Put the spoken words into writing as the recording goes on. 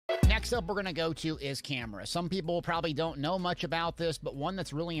Next up we're going to go to is camera. Some people probably don't know much about this, but one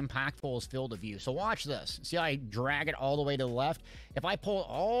that's really impactful is field of view. So watch this. See how I drag it all the way to the left? If I pull it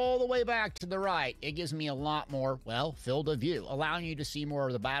all the way back to the right, it gives me a lot more, well, field of view, allowing you to see more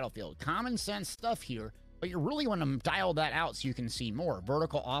of the battlefield. Common sense stuff here, but you really want to dial that out so you can see more.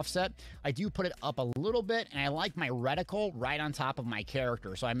 Vertical offset, I do put it up a little bit, and I like my reticle right on top of my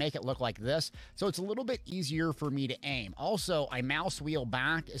character, so I make it look like this, so it's a little bit easier for me to aim. Also, I mouse wheel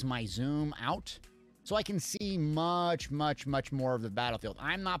back as my zoom out, so I can see much more of the battlefield.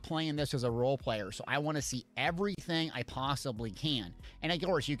 I'm not playing this as a role player, so I want to see everything I possibly can. And of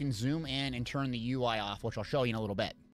course, you can zoom in and turn the UI off, which I'll show you in a little bit.